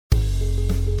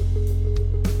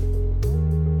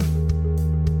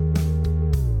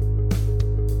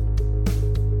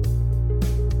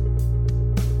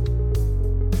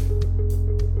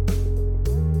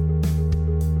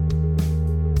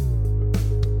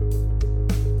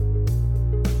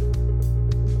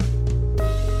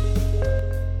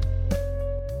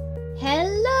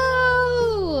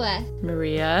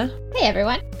Hey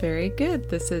everyone. Very good.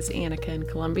 This is Annika in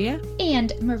Columbia.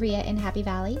 And Maria in Happy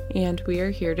Valley. And we are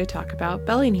here to talk about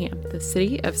Bellingham, the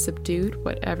city of subdued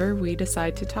whatever we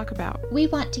decide to talk about. We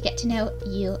want to get to know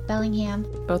you, Bellingham.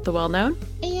 Both the well-known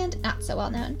and not so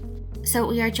well-known. So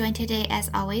we are joined today,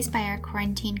 as always, by our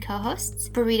quarantine co-hosts.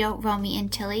 Burrito, Romy,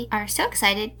 and Tilly are so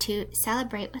excited to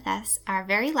celebrate with us our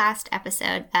very last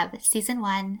episode of Season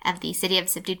 1 of the City of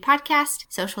Subdued Podcast,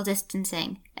 Social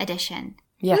Distancing Edition.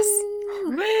 Yes.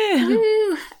 Woo!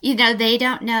 Woo! You know, they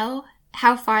don't know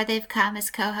how far they've come as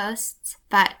co-hosts,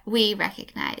 but we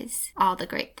recognize all the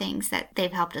great things that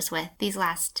they've helped us with these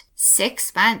last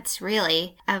 6 months,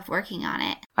 really, of working on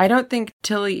it. I don't think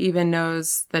Tilly even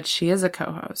knows that she is a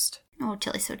co-host. Oh,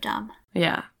 Tilly's so dumb.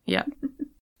 Yeah.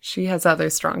 She has other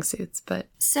strong suits, but...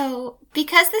 So,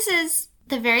 because this is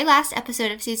the very last episode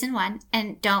of Season 1,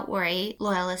 and don't worry,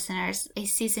 loyal listeners, a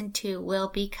Season 2 will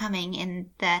be coming in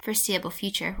the foreseeable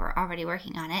future. We're already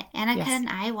working on it. Annika and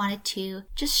I wanted to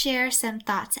just share some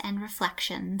thoughts and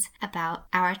reflections about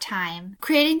our time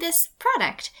creating this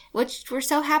product, which we're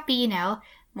so happy,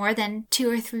 more than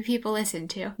 2 or 3 people listen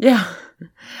to. Yeah.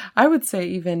 I would say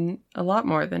even a lot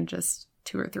more than just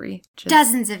 2 or 3.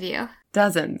 Dozens of you.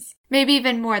 Dozens. Maybe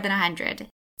even more than 100.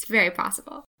 It's very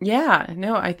possible. Yeah,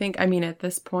 no, I think, at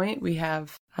this point we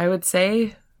have, I would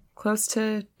say, close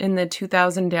to in the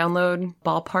 2,000 download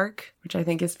ballpark, which I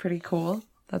think is pretty cool.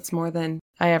 That's more than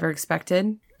I ever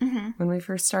expected when we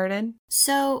first started.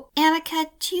 So,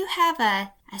 Annika, do you have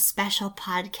a special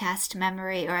podcast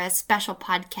memory or a special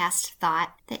podcast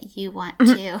thought that you want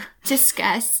to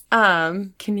discuss?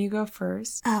 Can you go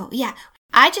first? Oh, yeah.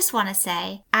 I just want to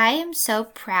say I am so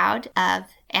proud of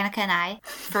Annika and I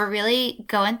for really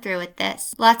going through with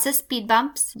this. Lots of speed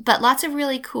bumps, but lots of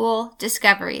really cool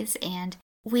discoveries. And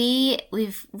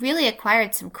we've really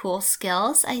acquired some cool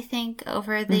skills, I think,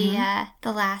 over the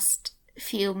last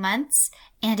few months.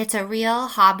 And it's a real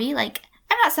hobby. Like,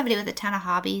 I'm not somebody with a ton of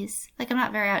hobbies. Like, I'm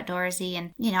not very outdoorsy.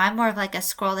 And, I'm more of like a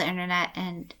scroll the internet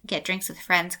and get drinks with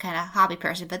friends kind of hobby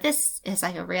person. But this is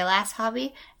like a real ass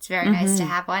hobby. It's very nice to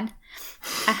have one.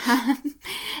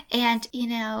 And,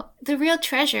 the real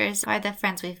treasures are the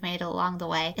friends we've made along the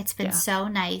way. It's been so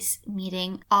nice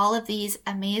meeting all of these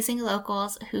amazing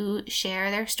locals who share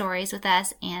their stories with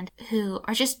us and who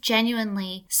are just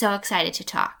genuinely so excited to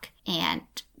talk. And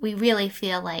we really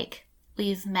feel like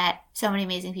we've met so many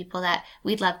amazing people that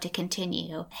we'd love to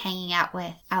continue hanging out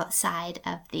with outside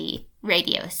of the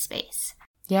radio space.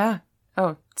 Yeah.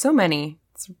 Oh, so many.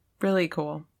 It's really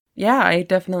cool. Yeah, I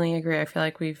definitely agree. I feel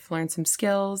like we've learned some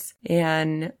skills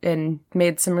and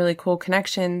made some really cool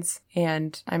connections,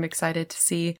 and I'm excited to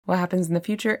see what happens in the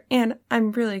future, and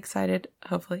I'm really excited,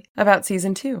 hopefully, about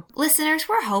Season 2. Listeners,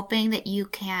 we're hoping that you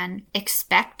can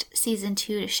expect Season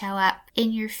 2 to show up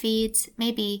in your feeds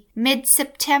maybe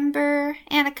mid-September.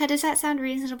 Annika, does that sound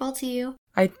reasonable to you?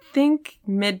 I think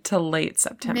mid to late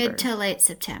September. Mid to late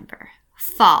September.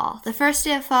 Fall. The first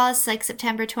day of fall is like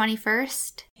September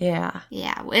 21st. Yeah.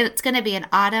 Yeah. It's going to be an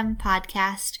autumn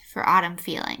podcast for autumn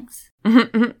feelings.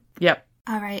 Yep.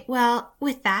 All right. Well,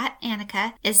 with that,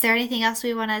 Annika, is there anything else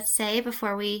we want to say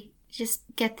before we just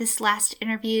get this last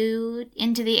interview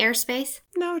into the airspace?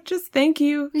 No, just thank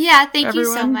you. Yeah, thank everyone.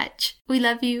 you so much. We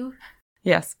love you.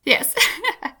 Yes. Yes.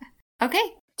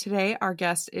 Okay. Today, our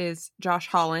guest is Josh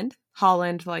Holland.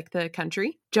 Holland like the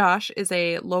country. Josh is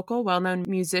a local well-known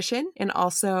musician and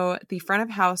also the front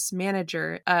of house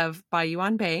manager of Bayou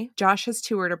On Bay. Josh has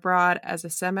toured abroad as a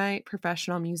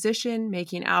semi-professional musician,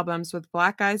 making albums with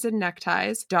Black Eyes and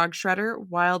Neckties, Dog Shredder,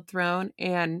 Wild Throne,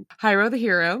 and Hyro the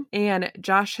Hero. And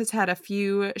Josh has had a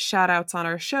few shout-outs on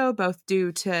our show, both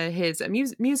due to his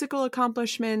musical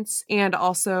accomplishments and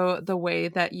also the way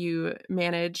that you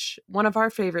manage one of our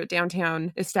favorite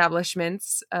downtown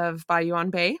establishments of Bayou On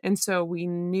Bay. And so we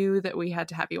knew that we had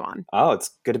to have you on. Oh, it's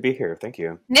good to be here. Thank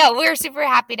you. No, we're super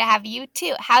happy to have you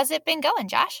too. How's it been going,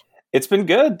 Josh? It's been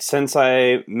good since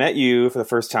I met you for the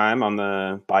first time on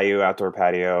the Bayou outdoor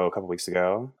patio a couple weeks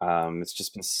ago. It's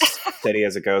just been steady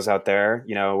as it goes out there.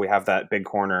 We have that big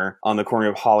corner on the corner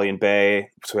of Holly and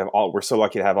Bay. So we're so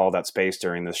lucky to have all that space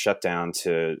during this shutdown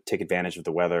to take advantage of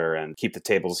the weather and keep the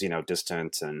tables,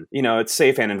 distant, and, it's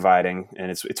safe and inviting, and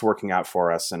it's working out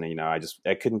for us. And,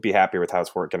 I couldn't be happier with how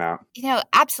it's working out.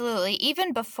 Absolutely.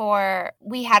 Even before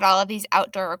we had all of these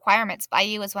outdoor requirements,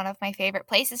 Bayou was one of my favorite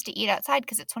places to eat outside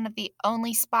because it's one of the the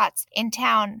only spots in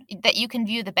town that you can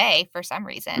view the bay for some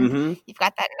reason. Mm-hmm. You've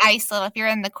got that nice little, if you're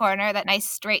in the corner, that nice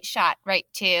straight shot right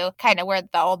to kind of where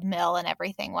the old mill and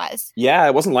everything was. Yeah,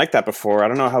 it wasn't like that before. I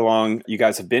don't know how long you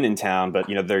guys have been in town, but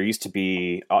there used to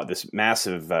be this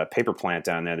massive paper plant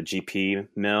down there, the GP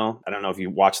mill. I don't know if you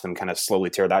watched them kind of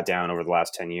slowly tear that down over the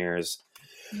last 10 years.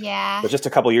 Yeah. But just a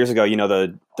couple years ago,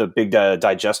 the big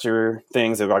digester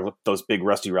things, they were like those big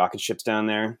rusty rocket ships down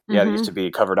there. Yeah, they used to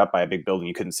be covered up by a big building.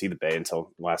 You couldn't see the bay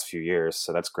until the last few years.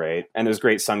 So that's great. And there's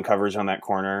great sun coverage on that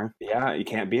corner. Yeah, you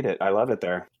can't beat it. I love it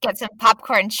there. Get some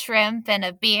popcorn, shrimp, and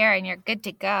a beer, and you're good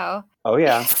to go. Oh,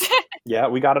 yeah. Yeah,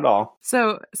 we got it all.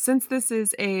 So since this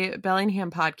is a Bellingham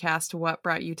podcast, what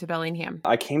brought you to Bellingham?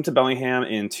 I came to Bellingham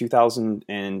in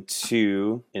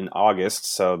 2002 in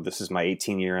August. So this is my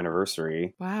 18-year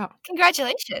anniversary. Wow.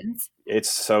 Congratulations. It's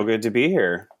so good to be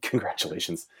here.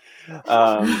 Congratulations.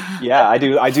 Yeah, I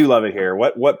do love it here.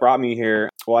 What brought me here?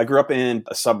 Well, I grew up in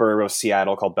a suburb of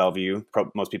Seattle called Bellevue.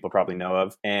 Most people probably know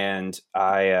of. And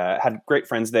I had great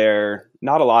friends there.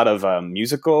 Not a lot of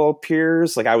musical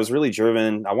peers. Like I was really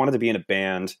driven. I wanted to be in a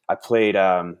band. I played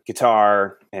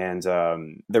guitar, and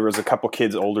there was a couple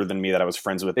kids older than me that I was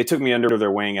friends with. They took me under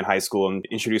their wing in high school and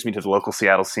introduced me to the local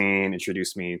Seattle scene,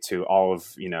 introduced me to all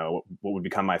of, what would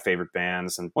become my favorite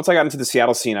bands. And once I got into the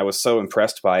Seattle scene, I was so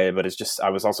impressed by it, but I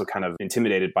was also kind of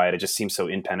intimidated by it. It just seemed so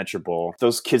impenetrable.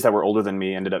 Those kids that were older than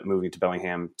me ended up moving to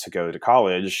Bellingham to go to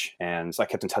college. And so I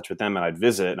kept in touch with them, and I'd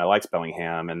visit, and I liked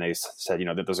Bellingham. And they said,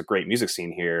 that there's a great music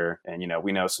scene here. And,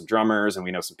 we know some drummers and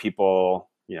we know some people.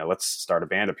 Let's start a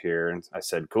band up here. And I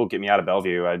said, cool, get me out of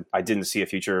Bellevue. I didn't see a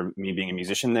future of me being a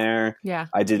musician there. Yeah.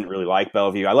 I didn't really like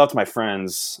Bellevue. I loved my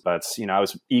friends, but, I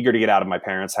was eager to get out of my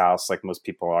parents' house, like most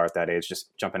people are at that age,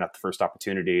 just jumping at the first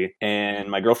opportunity. And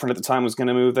my girlfriend at the time was going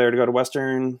to move there to go to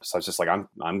Western. So I was just like,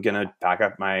 I'm going to pack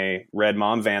up my red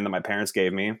mom van that my parents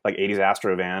gave me, like 80s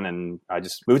Astro van. And I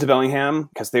just moved to Bellingham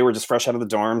because they were just fresh out of the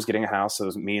dorms getting a house. So it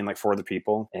was me and like 4 other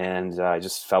people. And I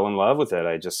just fell in love with it.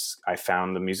 I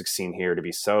found the music scene here to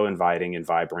be so inviting and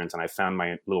vibrant, and I found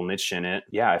my little niche in it.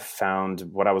 Yeah, I found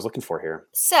what I was looking for here.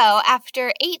 So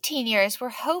after 18 years, we're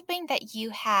hoping that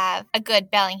you have a good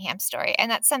Bellingham story,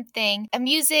 and that's something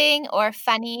amusing or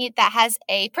funny that has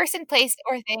a person, place,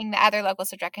 or thing that other locals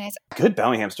would recognize. Good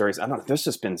Bellingham stories. I don't know. There's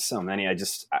just been so many.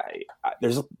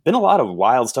 There's been a lot of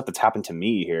wild stuff that's happened to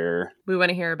me here. We want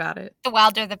to hear about it. The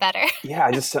wilder, the better. Yeah,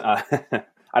 I just...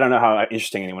 I don't know how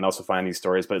interesting anyone else will find these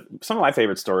stories, but some of my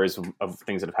favorite stories of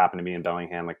things that have happened to me in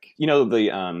Bellingham, like,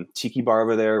 the tiki bar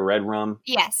over there, Red Rum?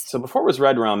 Yes. So before it was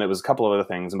Red Rum, it was a couple of other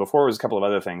things. And before it was a couple of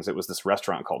other things, it was this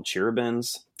restaurant called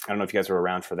Cheerabins. I don't know if you guys were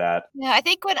around for that. No, I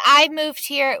think when I moved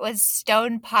here, it was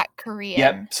Stone Pot Korean.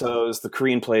 Yep. So it was the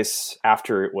Korean place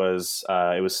after it was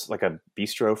like a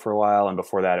bistro for a while. And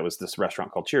before that, it was this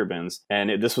restaurant called Cheerabins.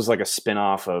 And this was like a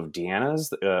spin-off of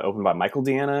Deanna's, opened by Michael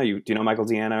Deanna. Do you know Michael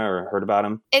Deanna or heard about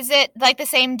him? Is it like the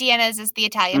same Deanna's as the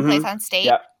Italian place on State?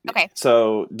 Yeah. Okay.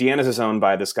 So Deanna's is owned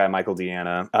by this guy, Michael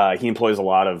Deanna. He employs a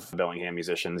lot of Bellingham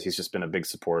musicians. He's just been a big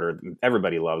supporter.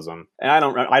 Everybody loves him. And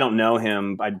I don't know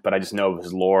him, but I just know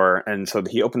his lore. And so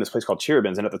he opened this place called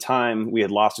Cheerabins. And at the time, we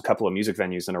had lost a couple of music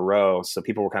venues in a row. So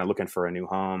people were kind of looking for a new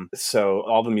home. So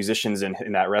all the musicians in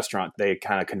that restaurant, they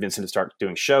kind of convinced him to start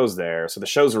doing shows there. So the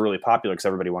shows were really popular because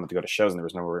everybody wanted to go to shows and there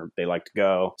was nowhere they liked to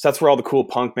go. So that's where all the cool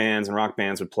punk bands and rock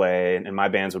bands would play. And my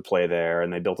bands would play there.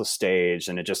 And they built a stage.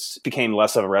 And it just became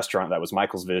less of a restaurant that was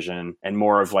Michael's vision and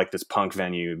more of like this punk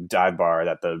venue dive bar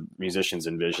that the musicians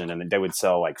envisioned. And they would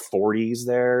sell like 40s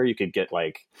there. You could get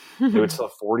like, they would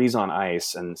sell 40s on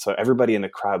ice. And so everybody in the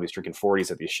crowd was drinking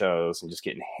 40s at these shows and just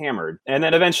getting hammered. And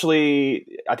then eventually,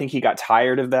 I think he got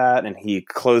tired of that and he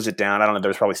closed it down. I don't know.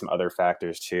 There's probably some other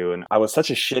factors too. And I was such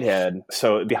a shithead.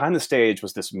 So behind the stage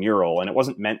was this mural, and it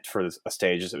wasn't meant for a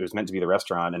stage. It was meant to be the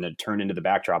restaurant, and it turned into the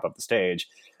backdrop of the stage.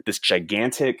 This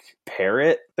gigantic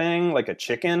parrot thing, like a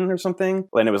chicken or something.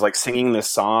 And it was like singing this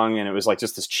song, and it was like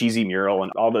just this cheesy mural,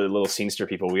 and all the little scenester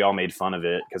people, we all made fun of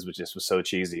it because it just was so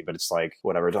cheesy, but it's like,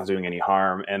 whatever, it's not doing any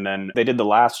harm. And then they did the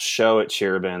last show at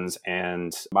Cheerabins,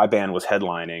 and my band was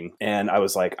headlining, and I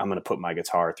was like, I'm going to put my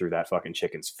guitar through that fucking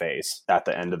chicken's face at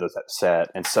the end of the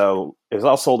set. And so it was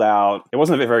all sold out. It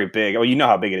wasn't very big. Well, you know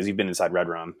how big it is. You've been inside Red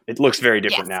Rum. It looks very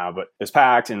different now, but it was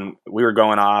packed, and we were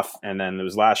going off, and then it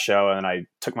was last show, and I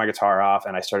took my guitar off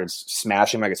and I started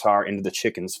smashing my guitar into the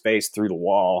chicken's face through the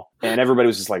wall. And everybody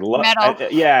was just like, Metal.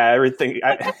 everything.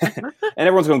 And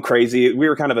everyone's going crazy. We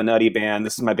were kind of a nutty band.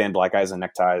 This is my band, Black Eyes and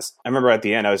Neckties. I remember at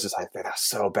the end, I was just like, that's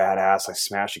so badass. I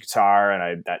smashed a guitar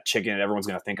and that chicken, everyone's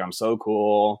going to think I'm so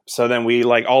cool. So then we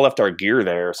like all left our gear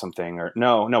there or something. Or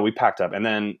no, we packed up. And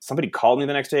then somebody called me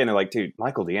the next day and they're like, dude,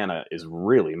 Michael Deanna is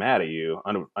really mad at you.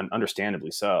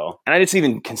 Understandably so. And I didn't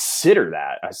even consider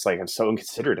that. I was like, I'm so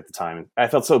inconsiderate at the time. I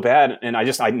felt so bad. And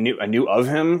I knew of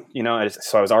him, you know,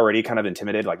 so I was already kind of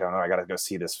intimidated. Like, oh no, I got to go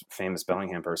see this famous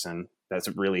Bellingham person that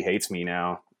really hates me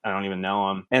now. I don't even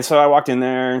know him. And so I walked in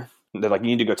there. They're like, you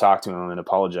need to go talk to him and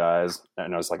apologize.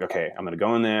 And I was like, okay, I'm going to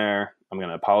go in there. I'm going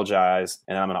to apologize.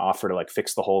 And then I'm going to offer to like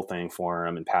fix the whole thing for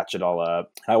him and patch it all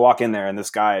up. I walk in there and this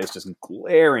guy is just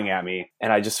glaring at me.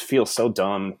 And I just feel so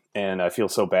dumb. And I feel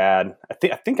so bad. I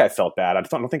think I felt bad. I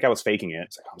don't think I was faking it.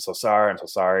 It's like, I'm so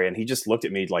sorry. And he just looked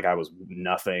at me like I was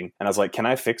nothing. And I was like, can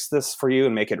I fix this for you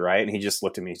and make it right? And he just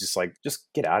looked at me, just like, just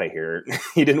get out of here.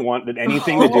 He didn't want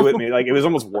anything to do with me. Like, it was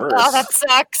almost worse. Oh, that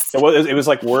sucks. It was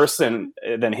like worse than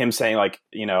him saying like,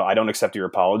 you know, I don't accept your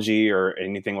apology or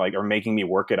anything like, or making me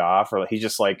work it off. Or like, he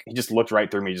just looked right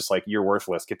through me, just like, you're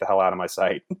worthless. Get the hell out of my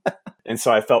sight. And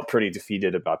so I felt pretty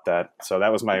defeated about that. So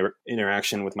that was my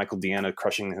interaction with Michael Deanna,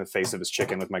 crushing the face of his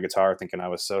chicken with my guitar, thinking I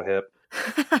was so hip.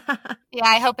 Yeah,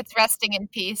 I hope it's resting in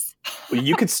peace. Well,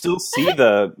 you could still see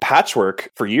the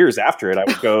patchwork for years after it. I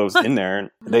would go in there and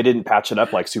they didn't patch it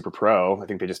up like super pro. I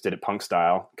think they just did it punk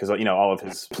style because, you know, all of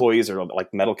his employees are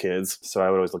like metal kids. So I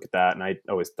would always look at that and I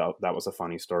always thought that was a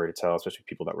funny story to tell, especially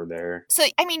people that were there. So,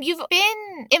 I mean, you've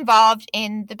been involved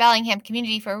in the Bellingham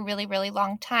community for a really, really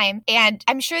long time. And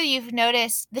I'm sure you've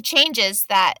noticed the changes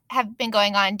that have been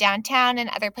going on downtown and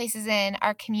other places in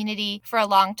our community for a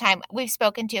long time. We've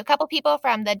spoken to a couple people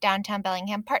from the Downtown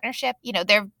Bellingham Partnership. You know,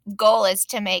 their goal is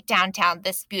to make downtown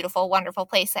this beautiful, wonderful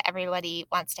place that everybody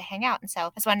wants to hang out. And so I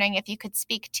was wondering if you could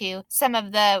speak to some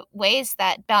of the ways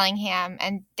that Bellingham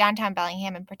and downtown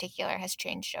Bellingham in particular has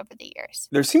changed over the years.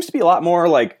 There seems to be a lot more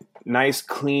like nice,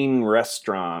 clean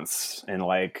restaurants and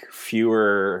like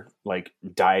fewer like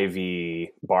divey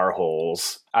bar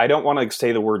holes. I don't want to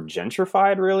say the word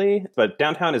gentrified really, but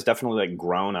downtown has definitely like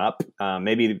grown up.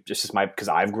 Maybe just because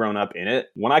I've grown up in it.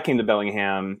 When I came to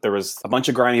Bellingham, there was a bunch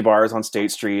of grimy bars on State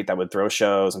Street that would throw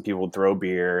shows and people would throw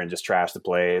beer and just trash the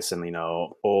place. And, you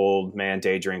know, old man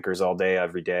day drinkers all day,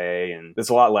 every day. And there's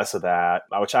a lot less of that,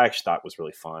 which I actually thought was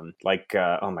really fun. Like,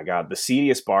 oh my God, the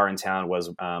seediest bar in town was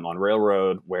on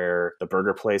Railroad where the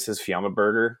burger place is, Fiamma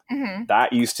Burger. Mm-hmm.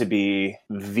 That used to be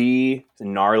the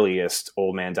gnarliest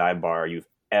old man dive bar you've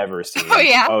ever seen.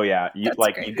 Oh yeah. You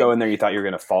go in there, you thought you were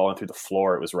going to fall in through the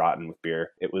floor. It was rotten with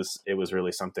beer. It was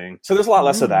really something. So there's a lot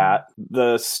less of that.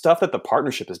 The stuff that the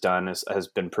partnership has done has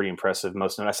been pretty impressive.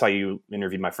 Most of it, I saw you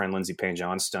interviewed my friend Lindsay Payne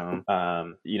Johnstone.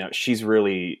 You know, she's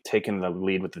really taken the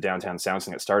lead with the downtown sound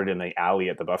scene that started in the alley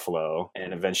at the Buffalo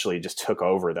and eventually just took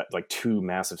over that like 2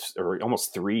 massive or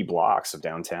almost 3 blocks of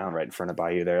downtown right in front of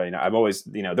Bayou there. You know, I've always,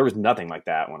 you know, there was nothing like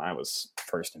that when I was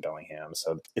first in Bellingham.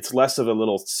 So it's less of a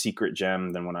little secret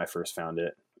gem than when I first found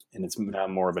it. And it's now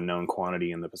more of a known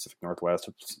quantity in the Pacific Northwest.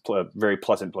 Very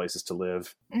pleasant places to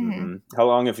live. Mm-hmm. Mm-hmm. How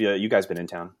long have you guys been in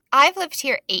town? I've lived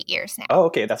here 8 years now. Oh,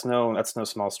 okay. That's no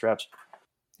small stretch.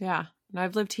 Yeah. And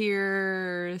I've lived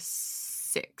here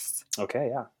 6.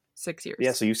 Okay, yeah. 6 years.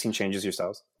 Yeah, so you've seen changes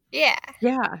yourselves? Yeah.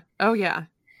 Yeah. Oh, yeah.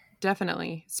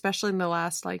 Definitely. Especially in the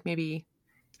last, like, maybe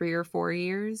 3 or 4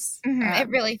 years. Mm-hmm. It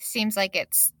really seems like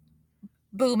it's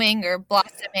booming or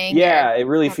blossoming. Yeah, it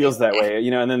really feels that way.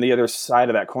 You know, and then the other side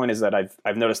of that coin is that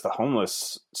I've noticed the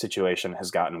homeless situation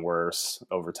has gotten worse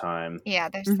over time. Yeah,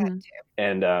 there's that too.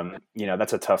 And you know,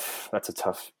 that's a tough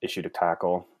issue to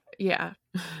tackle. Yeah.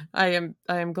 I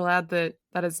am glad that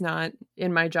is not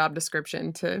in my job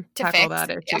description to tackle that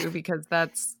issue because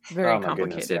that's very complicated.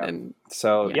 Goodness, yeah. And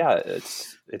so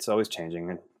it's always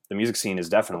changing. The music scene has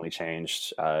definitely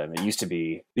changed. It used to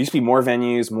be more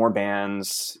venues, more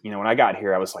bands. You know, when I got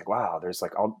here, I was like, wow, there's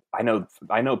like I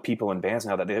know people in bands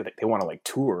now that they want to like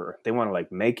tour, they want to like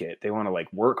make it, they want to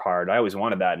like work hard. I always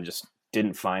wanted that and just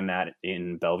didn't find that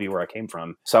in Bellevue where I came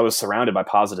from. So I was surrounded by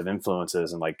positive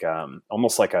influences and like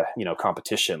almost like a, you know,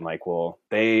 competition. Like, well,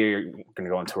 they're going to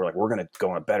go on tour. Like, we're going to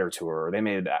go on a better tour. Or they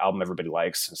made an album everybody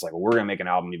likes. It's like, well, we're going to make an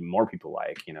album even more people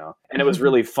like, you know. And it was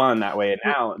really fun that way. And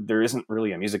now there isn't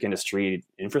really a music industry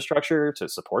infrastructure to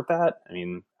support that. I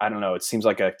mean, I don't know. It seems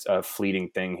like a fleeting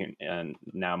thing. And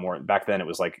now more, back then it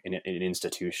was like an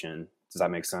institution. Does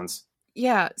that make sense?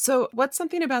 Yeah. So what's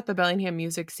something about the Bellingham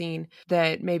music scene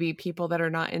that maybe people that are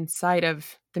not inside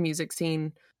of the music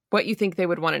scene, what you think they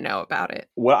would want to know about it?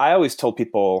 What I always told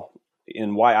people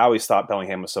and why I always thought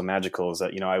Bellingham was so magical is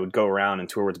that, I would go around and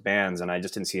tour with bands and I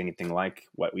just didn't see anything like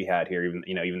what we had here,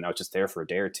 even though I was just there for a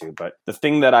day or two. But the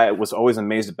thing that I was always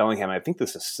amazed at Bellingham, I think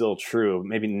this is still true,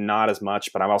 maybe not as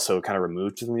much, but I'm also kind of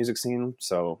removed from the music scene.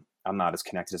 So I'm not as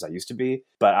connected as I used to be,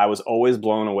 but I was always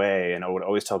blown away. And I would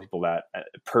always tell people that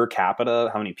per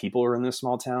capita, how many people are in this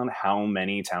small town, how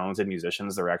many talented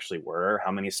musicians there actually were,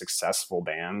 how many successful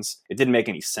bands. It didn't make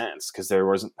any sense because there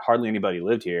wasn't hardly anybody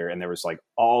lived here. And there was like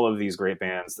all of these great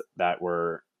bands that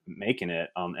were making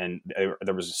it. And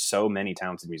there was so many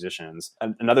talented musicians.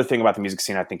 Another thing about the music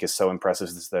scene I think is so impressive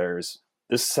is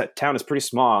this town is pretty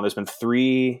small. There's been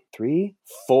three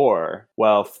or four,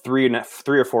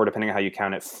 depending on how you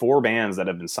count it, 4 bands that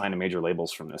have been signed to major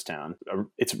labels from this town.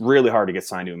 It's really hard to get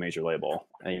signed to a major label.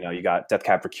 And, you got Death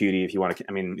Cab for Cutie, if you want to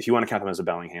count them as a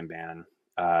Bellingham band.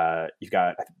 You've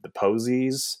got the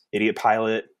Posies, Idiot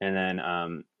Pilot, and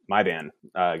then my band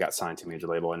got signed to a major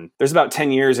label. And there's about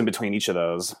 10 years in between each of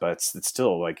those, but it's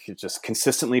still like it just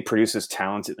consistently produces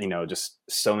talented, just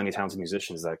so many talented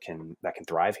musicians that can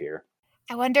thrive here.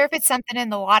 I wonder if it's something in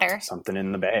the water. Something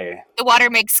in the bay. The water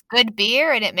makes good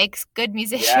beer and it makes good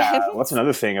musicians. Yeah, well, that's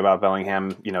another thing about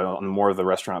Bellingham, on more of the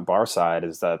restaurant bar side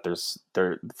is that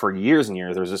there for years and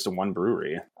years, there was just one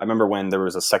brewery. I remember when there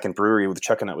was a second brewery with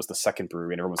Chuckanut was the second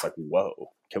brewery and everyone was like,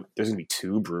 whoa, there's going to be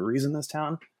 2 breweries in this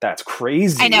town? That's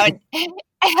crazy. I know.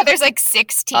 There's like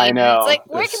 16. I know. It's like,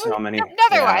 where can we get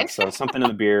another one? So something in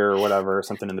the beer or whatever,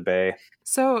 something in the bay.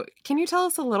 So can you tell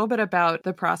us a little bit about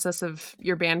the process of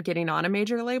your band getting on a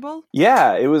major label?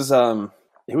 Yeah, it was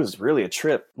really a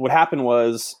trip. What happened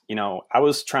was, I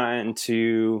was trying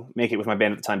to make it with my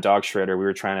band at the time, Dog Shredder. We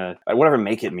were trying to, whatever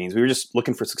make it means. We were just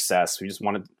looking for success. We just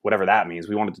wanted, whatever that means.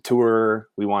 We wanted to tour.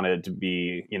 We wanted to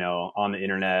be, on the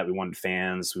internet. We wanted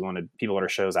fans. We wanted people at our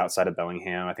shows outside of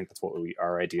Bellingham. I think that's what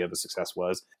our idea of a success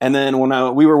was. And then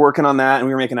when we were working on that and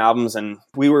we were making albums and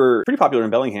we were pretty popular in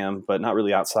Bellingham, but not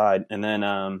really outside. And then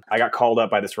I got called up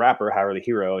by this rapper, Howard the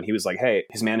Hero, and he was like, hey,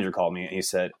 his manager called me and he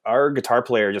said, our guitar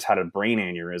player just had a brain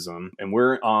aneurysm and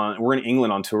we're in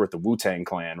England on tour with the Wu-Tang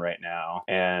Clan right now.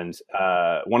 And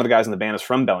one of the guys in the band is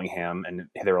from Bellingham and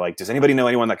they were like, does anybody know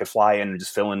anyone that could fly in and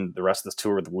just fill in the rest of this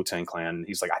tour with the Wu-Tang Clan? And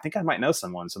he's like, I think I might know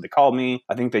someone. So they called me.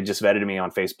 I think they just vetted me on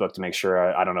Facebook to make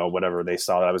sure I don't know, whatever. They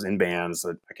saw that I was in bands,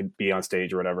 that I could be on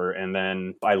stage or whatever. And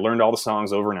then I learned all the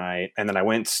songs overnight. And then I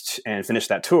went and finished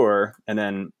that tour. And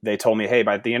then they told me, hey,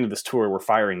 by the end of this tour, we're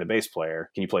firing the bass player.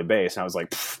 Can you play bass? And I was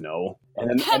like, no.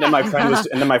 And then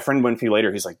my friend went a few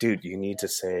later. He's like, dude, you need to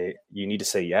say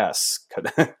yes.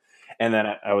 And then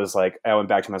I was like, I went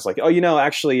back to him. I was like, oh,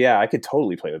 actually, yeah, I could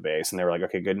totally play the bass. And they were like,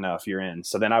 okay, good enough. You're in.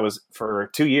 So then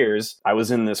for 2 years, I was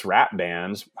in this rap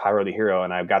band, Howard the Hero.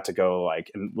 And I got to go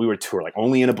and we would tour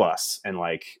only in a bus. And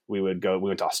we went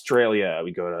to Australia,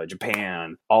 we'd go to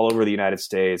Japan, all over the United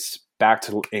States, back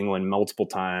to England multiple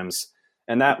times.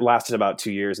 And that lasted about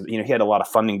 2 years. He had a lot of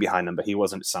funding behind him, but he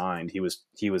wasn't signed. He was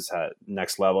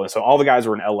next level. And so all the guys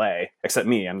were in LA except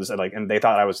me. I'm just and they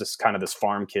thought I was just kind of this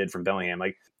farm kid from Bellingham.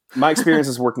 My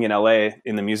experiences working in LA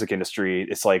in the music industry,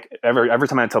 it's like every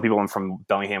time I tell people I'm from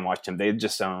Bellingham, Washington, they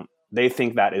just don't. They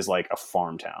think that is like a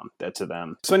farm town to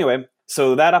them. So anyway,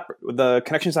 so the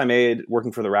connections I made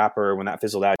working for the rapper, when that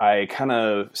fizzled out, I kind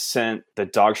of sent the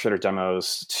Dog Shredder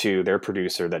demos to their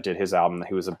producer that did his album.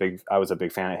 I was a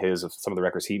big fan of some of the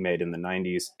records he made in the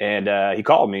 90s. And he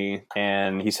called me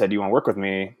and he said, do you want to work with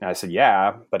me? And I said,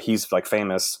 yeah, but he's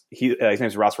famous. His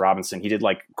name's Ross Robinson. He did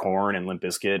Korn and Limp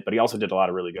Bizkit, but he also did a lot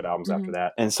of really good albums after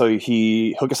that. And so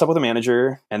he hooked us up with a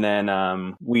manager and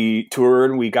then we toured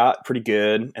and we got pretty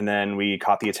good. And then we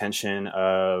caught the attention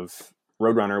of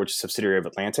Roadrunner, which is a subsidiary of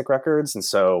Atlantic Records. And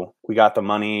so we got the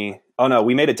money. Oh no,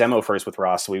 we made a demo first with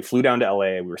Ross. So we flew down to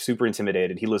LA. We were super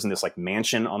intimidated. He lives in this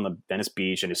mansion on the Venice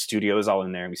Beach and his studio is all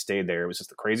in there. And we stayed there. It was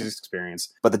just the craziest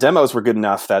experience. But the demos were good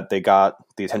enough that they got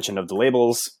the attention of the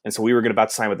labels. And so we were about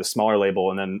to sign with a smaller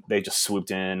label and then they just swooped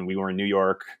in. We were in New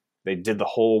York. They did the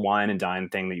whole wine and dine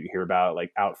thing that you hear about,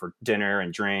 out for dinner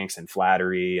and drinks and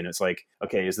flattery. And it's like,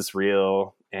 okay, is this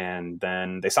real? And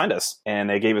then they signed us and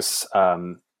they gave us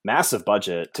massive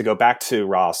budget to go back to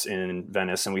Ross in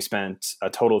Venice. And we spent a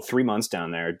total of 3 months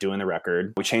down there doing the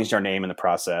record. We changed our name in the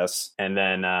process. And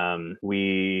then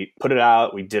we put it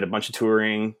out. We did a bunch of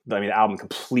touring. The album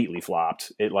completely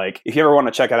flopped. If you ever want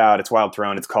to check it out, it's Wild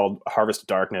Throne. It's called Harvest of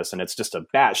Darkness. And it's just a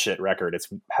batshit record. It's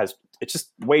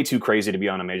just way too crazy to be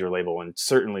on a major label and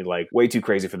certainly way too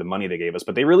crazy for the money they gave us.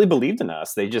 But they really believed in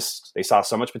us. They saw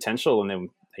so much potential and then,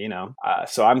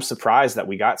 so I'm surprised that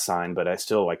we got signed, but I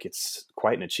still it's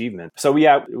quite an achievement. So we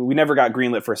never got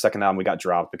greenlit for a second album. We got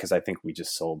dropped because I think we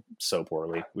just sold so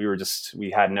poorly.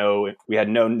 We had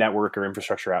no network or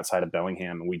infrastructure outside of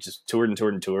Bellingham, and we just toured and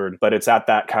toured and toured. But it's at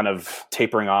that kind of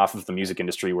tapering off of the music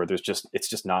industry where it's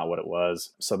just not what it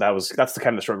was. So that's the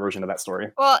kind of the short version of that story.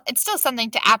 Well, it's still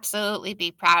something to absolutely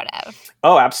be proud of.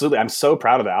 Oh, absolutely. I'm so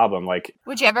proud of the album. Like,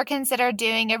 would you ever consider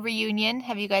doing a reunion?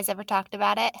 Have you guys ever talked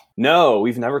about it? No,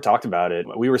 we've never talked about it.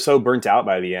 We were so burnt out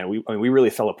by the end. We really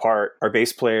fell apart. Our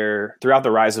bass player, throughout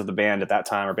the rise of the band at that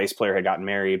time, our bass player had gotten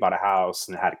married, bought a house,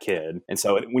 and had a kid. And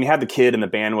so when he had the kid and the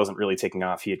band wasn't really taking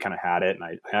off, he had kind of had it.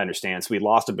 And I understand. So we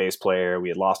lost a bass player. We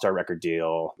had lost our record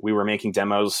deal. We were making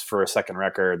demos for a second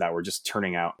record that were just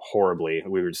turning out horribly.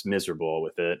 We were just miserable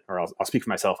with it. Or I'll speak for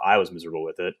myself. I was miserable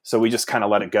with it. So we just kind of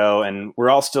let it go. And we're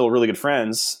all still really good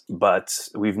friends, but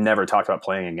we've never talked about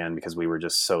playing again because we were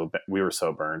so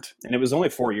burnt. And it was only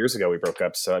 4 years ago we broke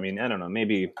up. So, I mean, I don't know,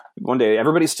 maybe one day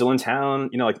everybody's still in town,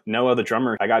 like Noah, the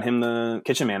drummer. I got him the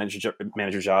kitchen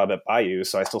manager job at Bayou.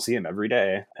 So I still see him every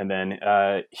day. And then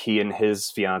he and his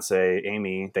fiance,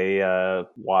 Amy, they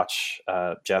watch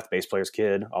Jeff, bass player's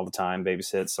kid, all the time,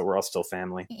 babysit. So we're all still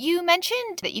family. You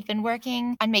mentioned that you've been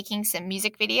working on making some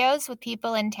music videos with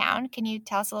people in town. Can you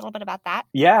tell us a little bit about that?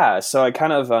 Yeah. So I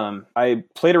kind of, I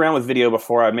played around with video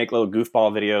before. I'd make little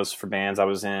goofball videos for bands I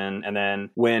was in. And then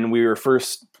when we were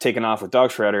first taken off with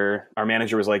Dog Shredder, our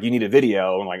manager was like, you need a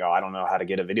video. I'm like, oh, I don't know how to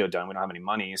get a video done. We don't have any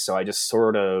money. So I just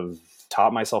sort of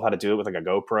taught myself how to do it with like a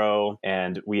GoPro.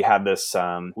 And we had this,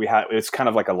 it's kind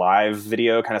of like a live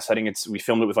video kind of setting. We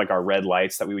filmed it with like our red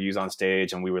lights that we would use on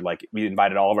stage. And we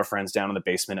invited all of our friends down in the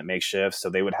basement at Makeshift. So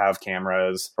they would have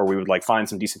cameras, or we would like find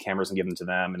some decent cameras and give them to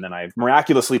them. And then I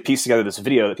miraculously pieced together this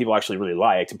video that people actually really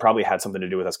liked and probably had something to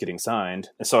do with us getting signed.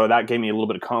 And so that gave me a little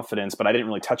bit of confidence, but I didn't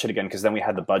really touch it again because then we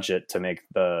had the budget to make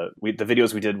the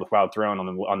videos we did with Wild Throne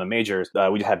on the majors.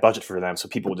 We had budget for them. So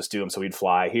people would just do them. So we'd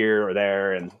fly here or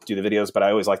there and do the videos. But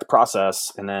I always liked the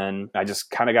process. And then I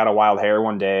just kind of got a wild hair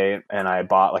one day and I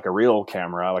bought like a real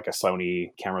camera, like a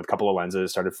Sony camera with a couple of lenses,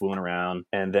 started fooling around.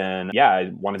 And then, I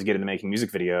wanted to get into making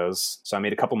music videos. So I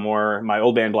made a couple more. My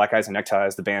old band, Black Eyes and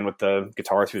Neckties, the band with the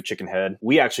guitar through the chicken head,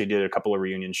 we actually did a couple of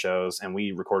reunion shows and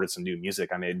we recorded some new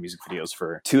music. I made music videos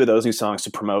for 2 of those new songs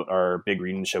to promote our big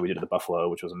reunion show we did at the Buffalo,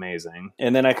 which was amazing.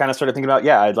 And then I kind of started thinking about,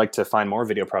 I'd like to find more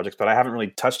video projects, but I haven't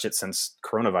really touched it since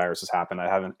coronavirus has happened. I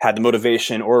haven't had the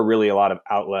motivation or really a lot of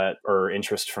outlet or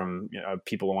interest from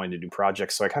people wanting to do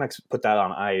projects. So I kind of put that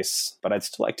on ice, but I'd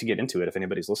still like to get into it if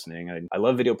anybody's listening. I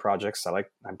love video projects.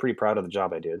 I'm pretty proud of the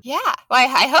job I did. Yeah. Well,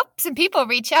 I hope some people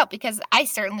reach out because I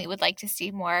certainly would like to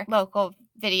see more local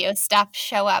video stuff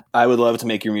show up. I would love to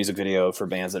make your music video for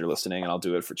bands that are listening, and I'll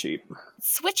do it for cheap.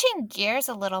 Switching gears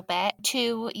a little bit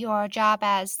to your job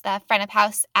as the front of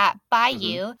house at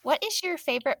Bayou, what is your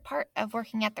favorite part of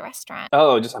working at the restaurant?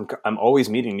 Oh, I'm always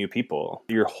meeting new people.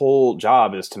 Your whole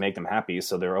job is to make them happy,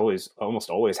 so they're almost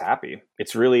always happy.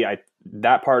 It's really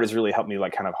that part has really helped me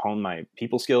like kind of hone my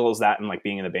people skills, that and like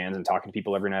being in the bands and talking to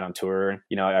people every night on tour.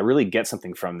 I really get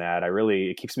something from that.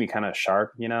 It keeps me kind of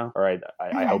sharp, or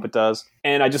I hope it does.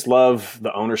 And I just love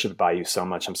the ownership of Bayou so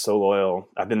much. I'm so loyal.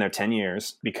 I've been there 10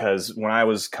 years because when I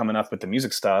was coming up with the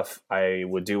music stuff, I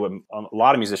would do what a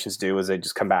lot of musicians do is they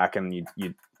just come back and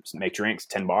you make drinks,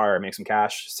 10 bar, make some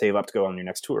cash, save up to go on your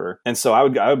next tour. And so I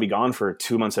would be gone for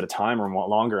 2 months at a time or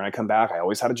longer. And I come back, I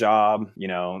always had a job.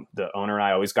 The owner and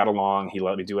I always got along. He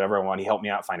let me do whatever I want. He helped me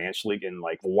out financially in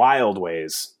like wild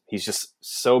ways. He's just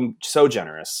so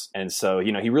generous. And so,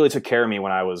 he really took care of me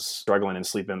when I was struggling and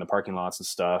sleeping in the parking lots and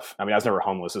stuff. I mean, I was never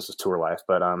homeless. This was tour life.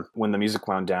 But when the music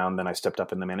wound down, then I stepped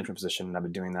up in the management position and I've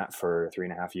been doing that for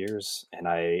 3.5 years. And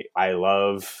I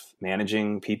love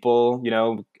managing people,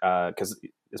 because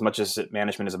as much as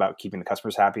management is about keeping the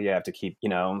customers happy, I have to keep,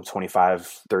 25,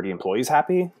 30 employees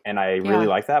happy. And I really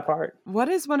like that part. What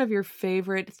is one of your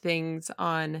favorite things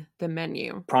on the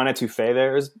menu? Prawn etouffee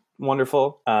there is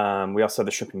wonderful. We also have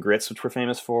the shrimp and grits, which we're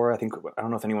famous for. I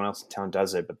don't know if anyone else in town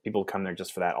does it, but people come there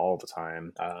just for that all the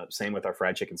time. Same with our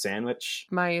fried chicken sandwich.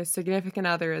 My significant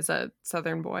other is a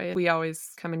Southern boy. We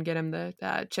always come and get him the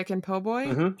chicken po' boy.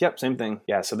 Mm-hmm. Yep, same thing.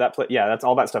 Yeah, so that's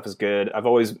all that stuff is good.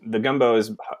 The gumbo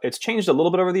it's changed a little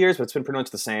bit over the years, but it's been pretty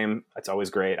much the same. It's always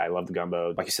great. I love the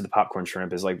gumbo. Like you said, the popcorn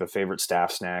shrimp is like the favorite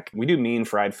staff snack. We do mean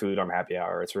fried food on happy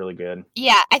hour. It's really good.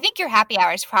 Yeah, I think your happy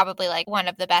hour is probably like one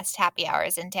of the best happy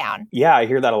hours in town. Yeah, I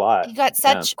hear that a lot. You got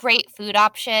such great food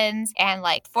options, and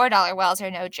like $4 wells are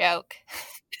no joke.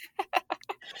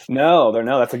 No,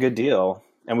 that's a good deal.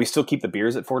 And we still keep the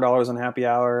beers at $4 on happy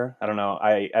hour. I don't know.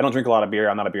 I don't drink a lot of beer.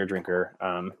 I'm not a beer drinker.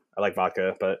 I like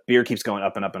vodka, but beer keeps going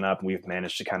up and up and up. And we've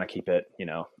managed to kind of keep it,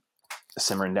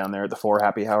 simmering down there at the 4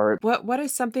 happy hour. What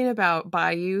is something about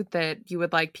Bayou that you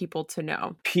would like people to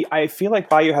know? I feel like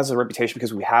Bayou has a reputation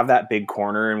because we have that big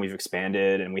corner and we've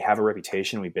expanded and we have a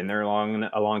reputation. We've been there a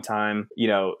long time.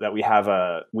 That we have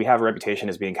a reputation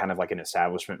as being kind of like an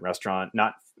establishment restaurant,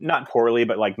 not poorly,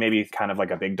 but like maybe kind of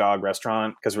like a big dog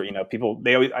restaurant, because we're, people,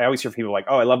 I always hear people like,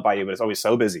 oh, I love Bayou, but it's always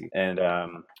so busy, and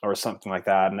or something like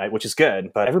that, which is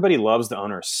good, but everybody loves the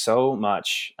owner so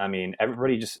much. I mean,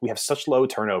 we have such low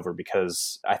turnover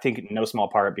because I think in no small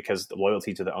part because the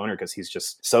loyalty to the owner, because he's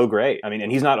just so great. I mean,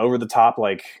 and he's not over the top,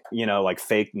 like, like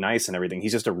fake nice and everything.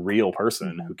 He's just a real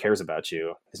person who cares about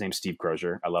you. His name's Steve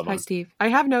Crozier. I love him. Hi, Steve. I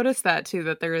have noticed that too,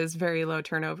 that there is very low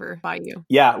turnover by you.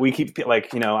 Yeah, we keep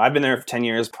I've been there for 10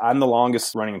 years. I'm the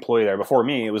longest running employee there. Before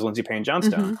me, it was Lindsay Payne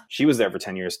Johnstone. She was there for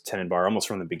 10 years, Tenon Bar, almost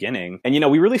from the beginning. And,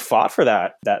 we really fought for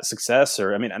that success,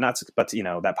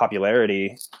 that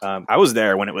popularity. I was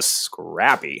there when it was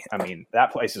scrappy. I mean,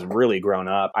 that place has really grown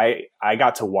up. I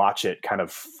got to watch it kind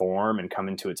of form and come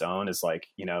into its own as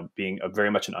being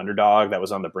very much an underdog that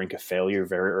was on the brink of failure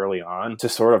very early on, to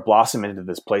sort of blossom into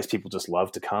this place people just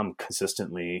love to come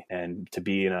consistently, and to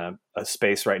be in a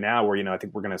space right now where, I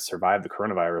think we're going to survive the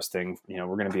coronavirus thing.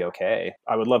 We're going to be okay.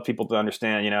 I would love people to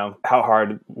understand, how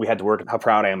hard we had to work, and how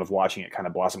proud I am of watching it kind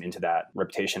of blossom into that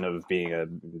reputation of being a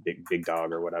big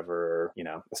dog or whatever,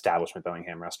 establishment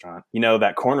Bellingham restaurant.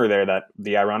 That corner there, that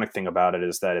the ironic thing about it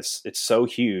is that it's so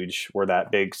huge, where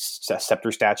that big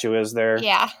scepter statue is there.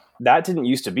 Yeah. That didn't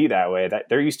used to be that way. That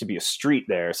there used to be a street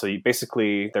there. So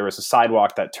there was a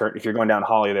sidewalk that turned, if you're going down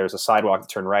Holly, there was a sidewalk that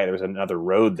turned right. There was another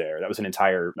road there. That was an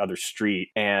entire other street.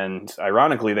 And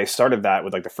ironically, they started that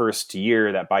with the first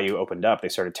year that Bayou opened up. They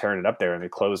started tearing it up there and they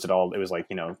closed it all. It was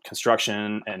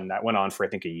construction, and that went on for I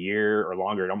think a year or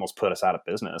longer. It almost put us out of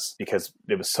business because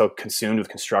it was so consumed with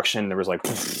construction. There was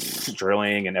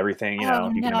drilling and everything, you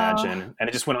can imagine. And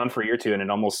it just went on for a year or two, and it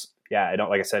almost, like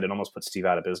I said, it almost put Steve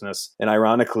out of business. And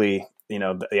ironically,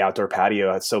 the outdoor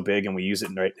patio, it's so big and we use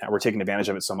it right now. We're taking advantage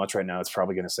of it so much right now. It's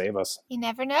probably going to save us. You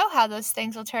never know how those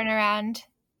things will turn around,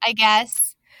 I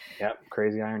guess. Yeah,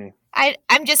 crazy irony.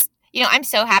 I'm just, I'm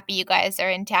so happy you guys are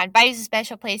in town. Bayou's a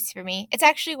special place for me. It's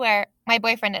actually where my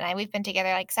boyfriend and I, we've been together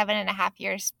 7.5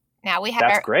 years now.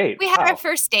 That's great. We had our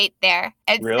first date there.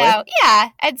 And really? So, yeah.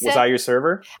 And so, was I your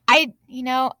server? I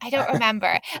don't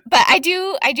remember, but I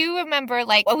do remember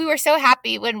we were so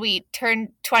happy when we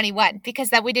turned 21,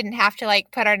 because then we didn't have to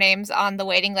put our names on the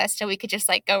waiting list, so we could just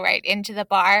go right into the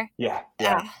bar. Yeah.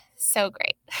 So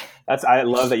great. I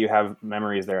love that you have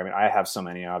memories there. I mean, I have so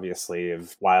many, obviously,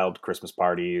 of wild Christmas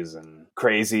parties and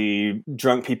crazy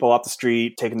drunk people off the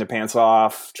street taking their pants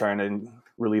off, trying to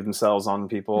relieve themselves on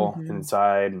people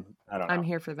inside. I don't know. I'm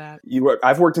here for that.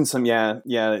 I've worked in some,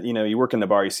 you work in the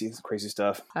bar, you see some crazy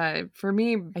stuff. For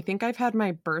me, I think I've had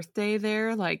my birthday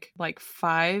there like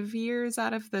 5 years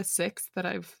out of the 6 that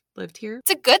I've lived here.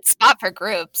 It's a good spot for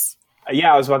groups.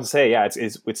 Yeah, I was about to say,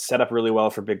 it's set up really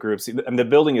well for big groups. And the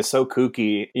building is so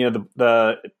kooky.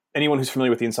 The anyone who's familiar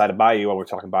with the inside of Bayou, while we're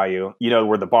talking Bayou,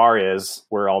 where the bar is,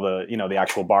 where all the, the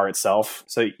actual bar itself.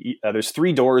 So there's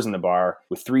 3 doors in the bar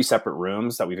with 3 separate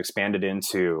rooms that we've expanded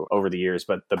into over the years.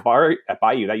 But the bar at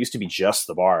Bayou, that used to be just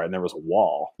the bar, and there was a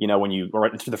wall. When you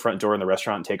went into the front door in the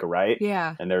restaurant and take a right,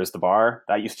 and there's the bar,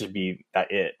 that used to be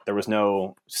it. There was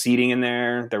no seating in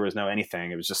there. There was no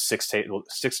anything. It was just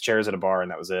 6 chairs at a bar,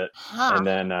 and that was it. Huh. And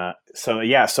then, so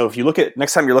if you look at,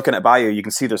 next time you're looking at Bayou, you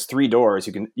can see there's 3 doors.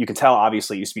 You can tell,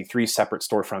 obviously, it used to be 3 separate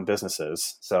storefront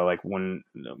businesses. So when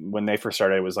they first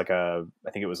started, it was I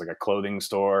think it was a clothing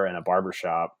store and a barber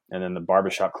shop. And then the barber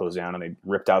shop closed down and they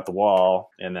ripped out the wall,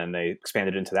 and then they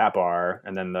expanded into that bar.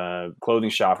 And then the clothing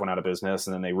shop went out of business,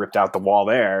 and then they ripped out the wall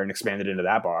there and expanded into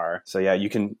that bar. So yeah,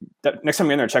 next time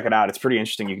you're in there, check it out. It's pretty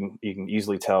interesting. You can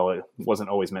easily tell it wasn't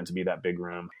always meant to be that big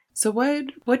room. So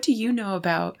what do you know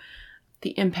about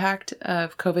the impact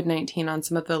of COVID-19 on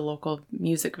some of the local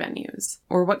music venues?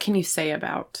 Or what can you say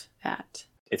about that?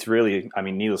 It's really,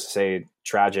 needless to say,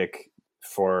 tragic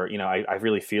for, I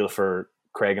really feel for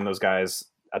Craig and those guys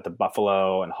at the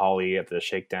Buffalo and Holly at the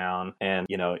Shakedown, and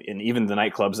and even the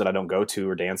nightclubs that I don't go to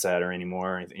or dance at or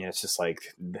anymore. It's just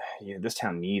this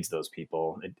town needs those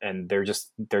people, and they're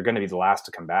going to be the last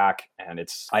to come back. And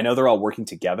I know they're all working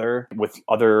together with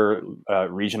other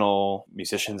regional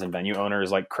musicians and venue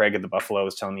owners. Like Craig at the Buffalo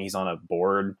was telling me he's on a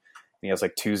board. He has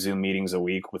 2 Zoom meetings a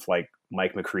week with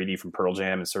Mike McCready from Pearl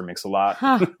Jam and Sir Mix-a-Lot.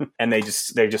 Huh. And they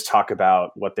just talk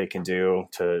about what they can do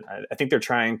I think they're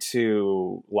trying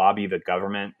to lobby the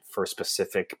government for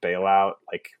specific bailout,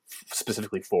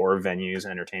 specifically for venues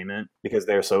and entertainment, because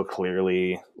they're so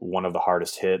clearly one of the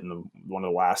hardest hit and one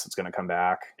of the last that's going to come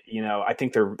back. You know, I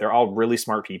think they're all really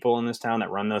smart people in this town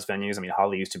that run those venues. I mean,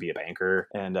 Holly used to be a banker,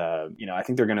 and you know, I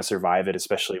think they're going to survive it,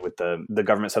 especially with the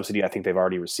government subsidy I think they've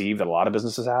already received that a lot of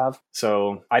businesses have.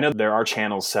 So I know there are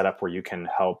channels set up where you can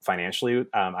help financially.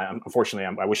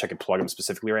 Unfortunately, I wish I could plug them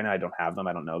specifically right now. I don't have them.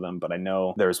 I don't know them, but I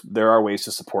know there are ways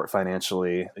to support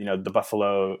financially. You know, the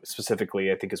Buffalo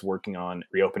specifically, I think, is working on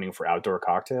reopening for outdoor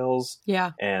cocktails.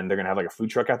 Yeah. And they're going to have like a food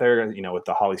truck out there, you know, with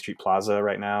the Holly Street Plaza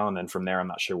right now. And then from there, I'm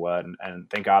not sure what. And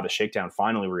thank God the Shakedown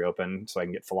finally reopened so I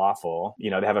can get falafel.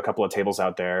 You know, they have a couple of tables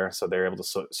out there, so they're able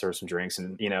to serve some drinks.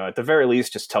 And, you know, at the very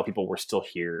least, just tell people we're still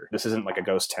here. This isn't like a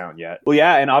ghost town yet. Well,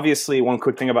 yeah. And obviously, one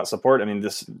quick thing about support. I mean,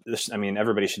 I mean,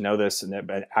 everybody should know this,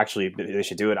 and actually they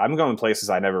should do it. I'm going places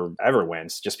I never ever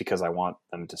went just because I want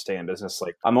them to stay in business.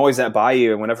 Like, I'm always at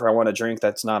Bayou, and whenever I want a drink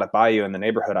that's not at Bayou in the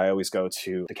neighborhood, I always go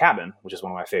to the Cabin, which is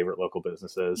one of my favorite local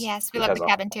businesses. Yes, we love the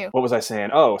Cabin too. What was I saying?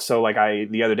 Oh, so like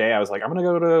the other day I was like, I'm gonna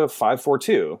go to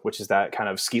 542, which is that kind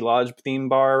of ski lodge theme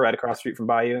bar right across the street from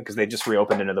Bayou, because they just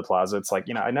reopened into the plaza. It's like,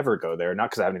 you know, I never go there, not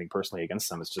because I have anything personally against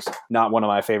them. It's just not one of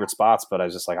my favorite spots, but I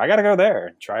was just like, I gotta go there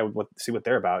and see what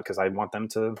they're about, because I want them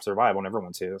to survive when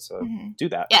everyone to. So do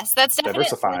that. Yes, that's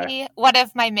definitely one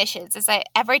of my missions. Is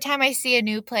every time I see a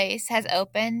new place has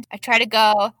opened, I try to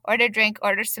go, order a drink,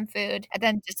 order some food, and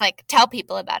then just like tell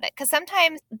people about it. Because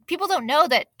sometimes people don't know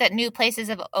that new places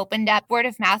have opened up. Word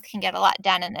of mouth can get a lot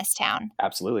done in this town.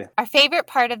 Absolutely. Our favorite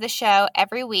part of the show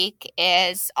every week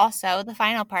is also the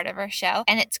final part of our show,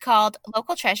 and it's called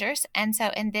Local Treasures. And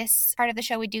so in this part of the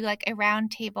show, we do like a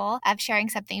round table of sharing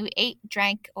something we ate,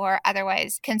 drank, or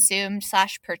otherwise consumed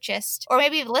 / purchased, or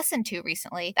maybe listened to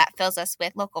recently that fills us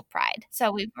with local pride.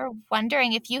 So we were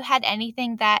wondering if you had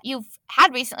anything that you've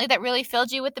had recently that really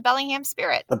filled you with the Bellingham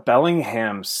spirit. The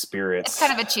Bellingham spirit. It's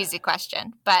kind of a cheesy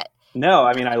question, but... No,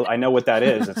 I mean, I know what that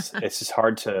is. It's just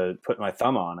hard to put my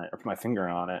thumb on it or put my finger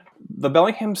on it. The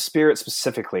Bellingham spirit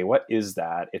specifically, what is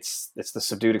that? It's the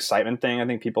subdued excitement thing I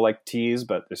think people like to tease,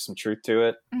 but there's some truth to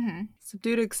it. Mm-hmm.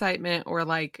 Subdued excitement, or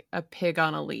like a pig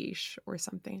on a leash or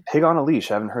something. Pig on a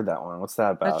leash. I haven't heard that one. What's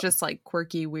that about? That's just like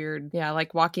quirky, weird. Yeah,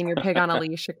 like walking your pig on a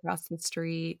leash across the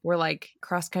street, or like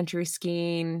cross-country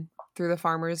skiing through the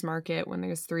farmer's market when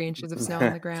there's 3 inches of snow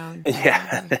on the ground.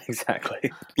 Yeah,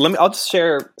 exactly. I'll just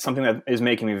share something that is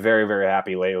making me very, very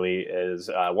happy lately. Is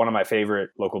one of my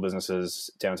favorite local businesses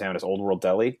downtown is Old World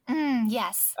Deli.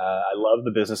 Yes. I love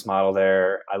the business model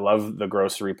there. I love the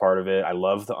grocery part of it. I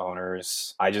love the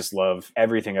owners. I just love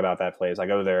everything about that place. I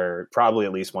go there probably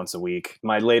at least once a week.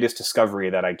 My latest discovery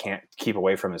that I can't keep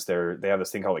away from is they have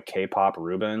this thing called a K-pop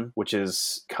Reuben, which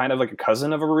is kind of like a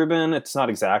cousin of a Reuben. It's not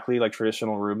exactly like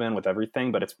traditional Reuben with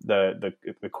everything, but it's the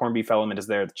corned beef element is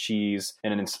there, the cheese,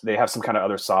 and then they have some kind of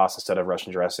other sauce instead of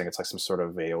Russian dressing. It's like some sort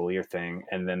of aioli or thing,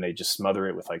 and then they just smother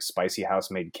it with like spicy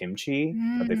house-made kimchi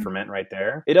that they ferment right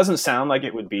there. It doesn't sound like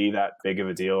it would be that big of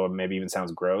a deal, or maybe even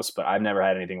sounds gross, but I've never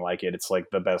had anything like it. It's like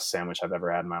the best sandwich I've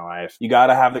ever had in my life. You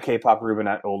gotta have the K-pop Reuben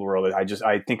at Old World.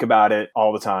 I think about it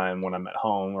all the time when I'm at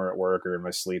home or at work or in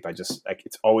my sleep.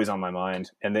 It's always on my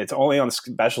mind, and it's only on the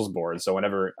specials board. So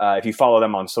whenever if you follow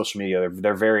them on social media,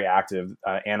 they're very active.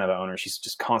 Anna, the owner, she's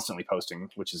just constantly posting,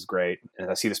 which is great. And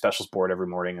I see the specials board every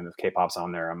morning, and the K-pop's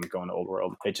on there. I'm going to Old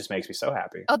World. It just makes me so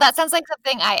happy. Oh, that sounds like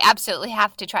something I absolutely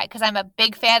have to try, because I'm a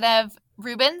big fan of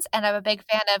Reubens and I'm a big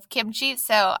fan of kimchi,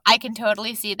 so I can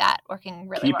totally see that working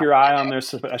really well. Keep your eye on their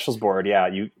specials board. Yeah,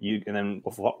 you and then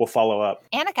we'll follow up.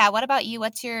 Annika, what about you?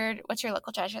 What's your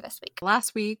local treasure this week?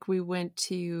 Last week we went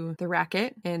to the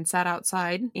Racket and sat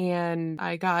outside, and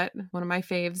I got one of my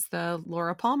faves, the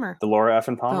Laura Palmer. The Laura F.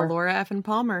 and Palmer? The Laura F. and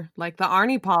Palmer. Like the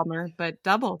Arnie Palmer, but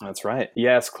double. That's right.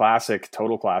 Yes, classic.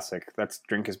 Total classic. That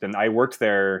drink has been... I worked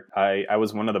there. I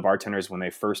was one of the bartenders when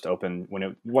they first opened.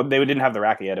 They didn't have the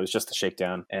Racket yet. It was just the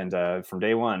Shakedown. And from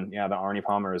day one, yeah, the Arnie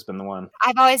Palmer has been the one.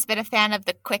 I've always been a fan of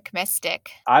the Quick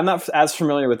Mystic. I'm not as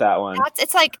familiar with that one.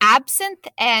 It's like absinthe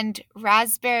and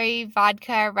raspberry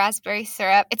vodka, raspberry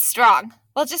syrup. It's strong.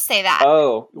 We'll just say that.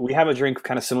 Oh, we have a drink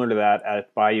kind of similar to that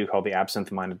at Bayou called the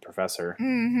Absinthe-Minded Professor.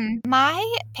 Mm-hmm.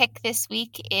 My pick this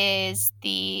week is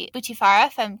the Butifarra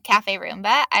from Cafe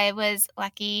Roomba. I was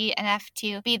lucky enough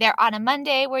to be there on a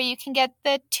Monday where you can get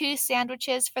the 2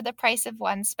 sandwiches for the price of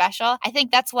 1 special. I think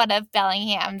that's one of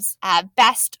Bellingham's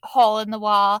best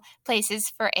hole-in-the-wall places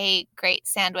for a great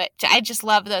sandwich. I just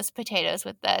love those potatoes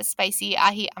with the spicy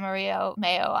ahi amarillo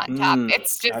mayo on top.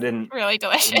 It's just really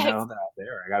delicious. I didn't know that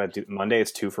there. I got to do Monday.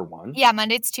 It's 2 for 1? Yeah,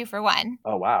 Monday it's 2 for 1.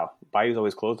 Oh, wow. Bayou's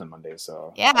always closed on Mondays,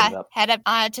 so... Yeah, head up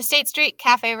to State Street,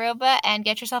 Cafe Roba, and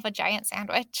get yourself a giant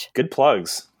sandwich. Good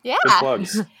plugs. Yeah. Good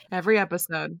plugs. Every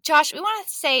episode. Josh, we want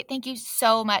to say thank you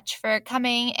so much for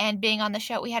coming and being on the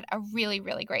show. We had a really,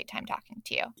 really great time talking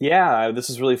to you. Yeah, this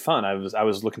is really fun. I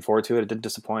was looking forward to it. It didn't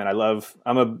disappoint. I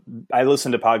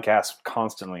listen to podcasts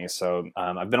constantly, so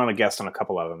I've been on a guest on a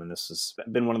couple of them, and this has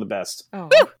been one of the best. Oh.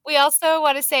 Woo! We also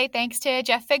want to say thanks to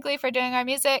Jeff Figley for doing our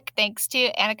music. Thanks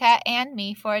to Annika and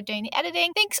me for doing the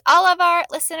editing. Thanks all of our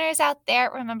listeners out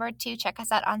there. Remember to check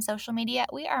us out on social media.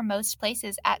 We are most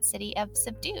places at City of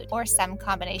Subdued, or some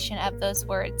combination of those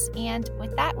words. And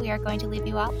with that, we are going to leave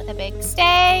you all with a big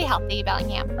stay healthy,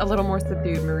 Bellingham. A little more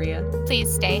subdued, Maria.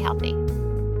 Please stay healthy.